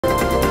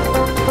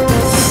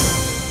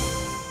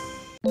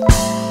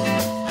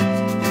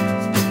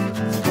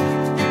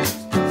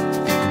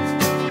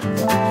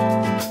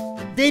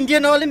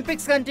Indian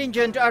Olympics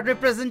contingent are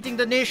representing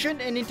the nation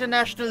in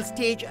international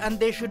stage, and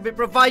they should be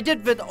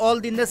provided with all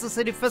the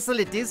necessary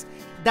facilities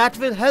that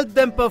will help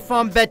them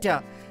perform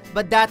better.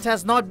 But that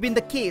has not been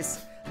the case.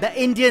 The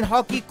Indian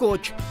hockey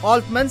coach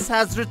Oltmans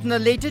has written a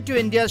letter to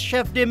India's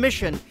chef de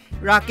mission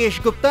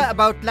Rakesh Gupta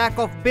about lack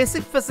of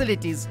basic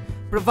facilities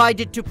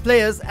provided to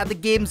players at the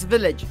Games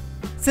Village.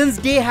 Since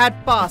day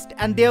had passed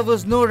and there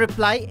was no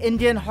reply,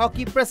 Indian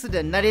hockey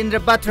president Narinder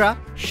Batra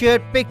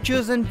shared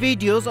pictures and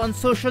videos on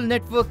social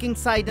networking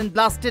site and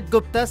blasted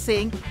Gupta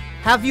saying,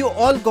 "Have you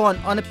all gone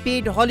on a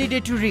paid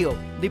holiday to Rio?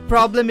 The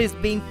problem is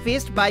being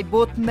faced by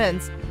both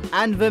men's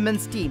and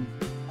women's team."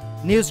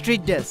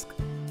 Newzstreet Desk.